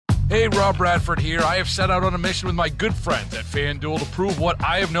Hey, Rob Bradford here. I have set out on a mission with my good friends at FanDuel to prove what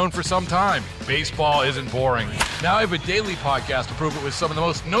I have known for some time. Baseball isn't boring. Now I have a daily podcast to prove it with some of the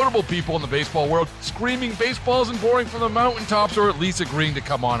most notable people in the baseball world, screaming baseball isn't boring from the mountaintops, or at least agreeing to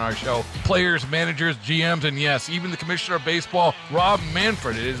come on our show. Players, managers, GMs, and yes, even the commissioner of baseball, Rob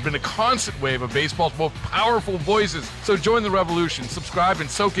Manfred. It has been a constant wave of baseball's most powerful voices. So join the revolution. Subscribe and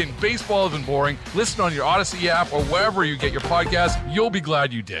soak in Baseball Isn't Boring. Listen on your Odyssey app or wherever you get your podcasts. You'll be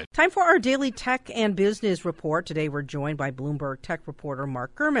glad you did. Time for our daily tech and business report. Today we're joined by Bloomberg tech reporter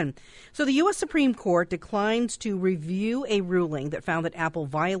Mark Gurman. So the U.S. Supreme Court declines to review a ruling that found that Apple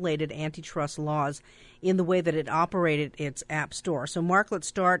violated antitrust laws in the way that it operated its app store. So Mark, let's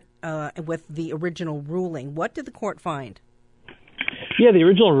start with the original ruling. What did the court find? Yeah, the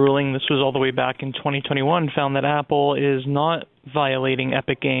original ruling, this was all the way back in 2021, found that Apple is not violating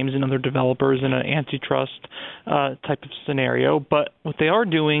Epic Games and other developers in an antitrust type of scenario, but what they are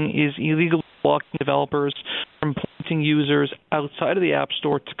doing is illegally blocking developers from pointing users outside of the App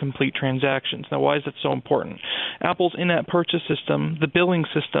Store to complete transactions. Now, why is that so important? Apple's in-app purchase system, the billing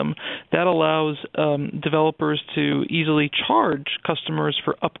system, that allows developers to easily charge customers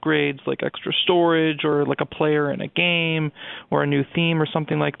for upgrades like extra storage or like a player in a game or a new theme or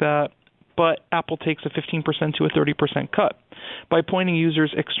something like that. But Apple takes a 15% to a 30% cut. By pointing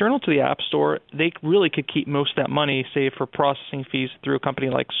users external to the App Store, they really could keep most of that money, save for processing fees through a company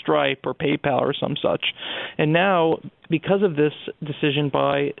like Stripe or PayPal or some such. And now, because of this decision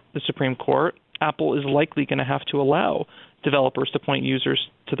by the Supreme Court, Apple is likely going to have to allow developers to point users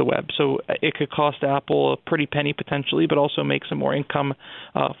to the web. So it could cost Apple a pretty penny potentially, but also make some more income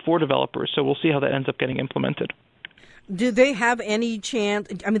for developers. So we'll see how that ends up getting implemented. Do they have any chance?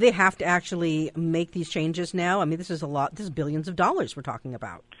 I mean, they have to actually make these changes now. I mean, this is a lot. This is billions of dollars we're talking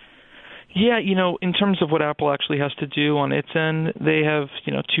about. Yeah, in terms of what Apple actually has to do on its end, they have,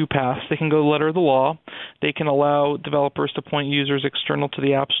 two paths. They can go the letter of the law. They can allow developers to point users external to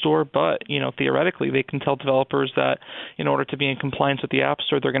the App Store, but, theoretically, they can tell developers that in order to be in compliance with the App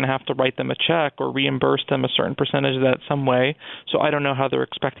Store, they're going to have to write them a check or reimburse them a certain percentage of that some way. So I don't know how they're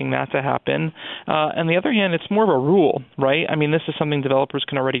expecting that to happen. On the other hand, it's more of a rule, right? I mean, this is something developers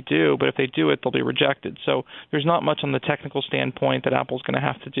can already do, but if they do it, they'll be rejected. So there's not much on the technical standpoint that Apple's going to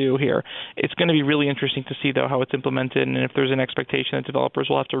have to do here. It's going to be really interesting to see, though, how it's implemented and if there's an expectation that developers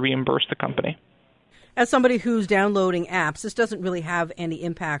will have to reimburse the company. As somebody who's downloading apps, this doesn't really have any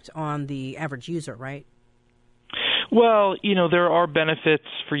impact on the average user, right? Well, there are benefits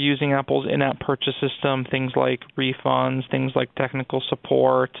for using Apple's in-app purchase system, things like refunds, things like technical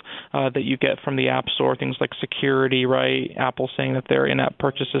support that you get from the App Store, things like security, right? Apple saying that their in-app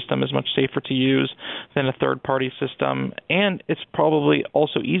purchase system is much safer to use than a third-party system. And it's probably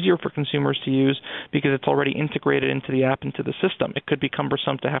also easier for consumers to use because it's already integrated into the app, into the system. It could be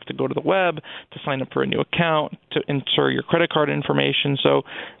cumbersome to have to go to the web, to sign up for a new account, to enter your credit card information. So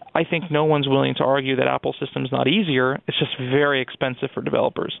I think no one's willing to argue that Apple's system is not easier. It's just very expensive for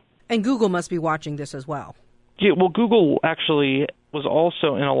developers. And Google must be watching this as well. Yeah, well, Google actually was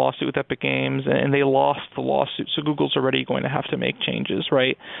also in a lawsuit with Epic Games, and they lost the lawsuit. So Google's already going to have to make changes,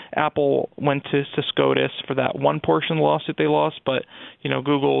 right? Apple went to SCOTUS for that one portion of the lawsuit they lost, but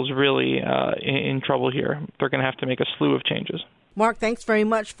Google's really in trouble here. They're going to have to make a slew of changes. Mark, thanks very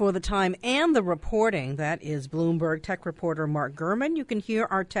much for the time and the reporting. That is Bloomberg tech reporter Mark Gurman. You can hear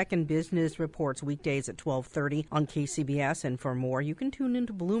our tech and business reports weekdays at 12:30 on KCBS. And for more, you can tune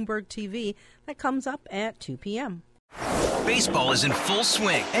into Bloomberg TV. That comes up at 2 p.m. Baseball is in full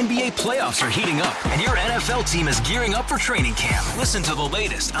swing. NBA playoffs are heating up, and your NFL team is gearing up for training camp. Listen to the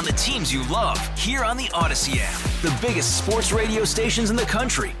latest on the teams you love here on the Odyssey app. The biggest sports radio stations in the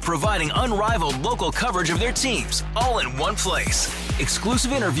country, providing unrivaled local coverage of their teams, all in one place.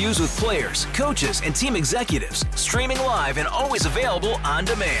 Exclusive interviews with players, coaches, and team executives, streaming live and always available on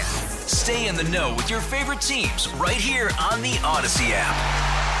demand. Stay in the know with your favorite teams right here on the Odyssey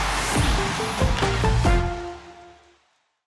app.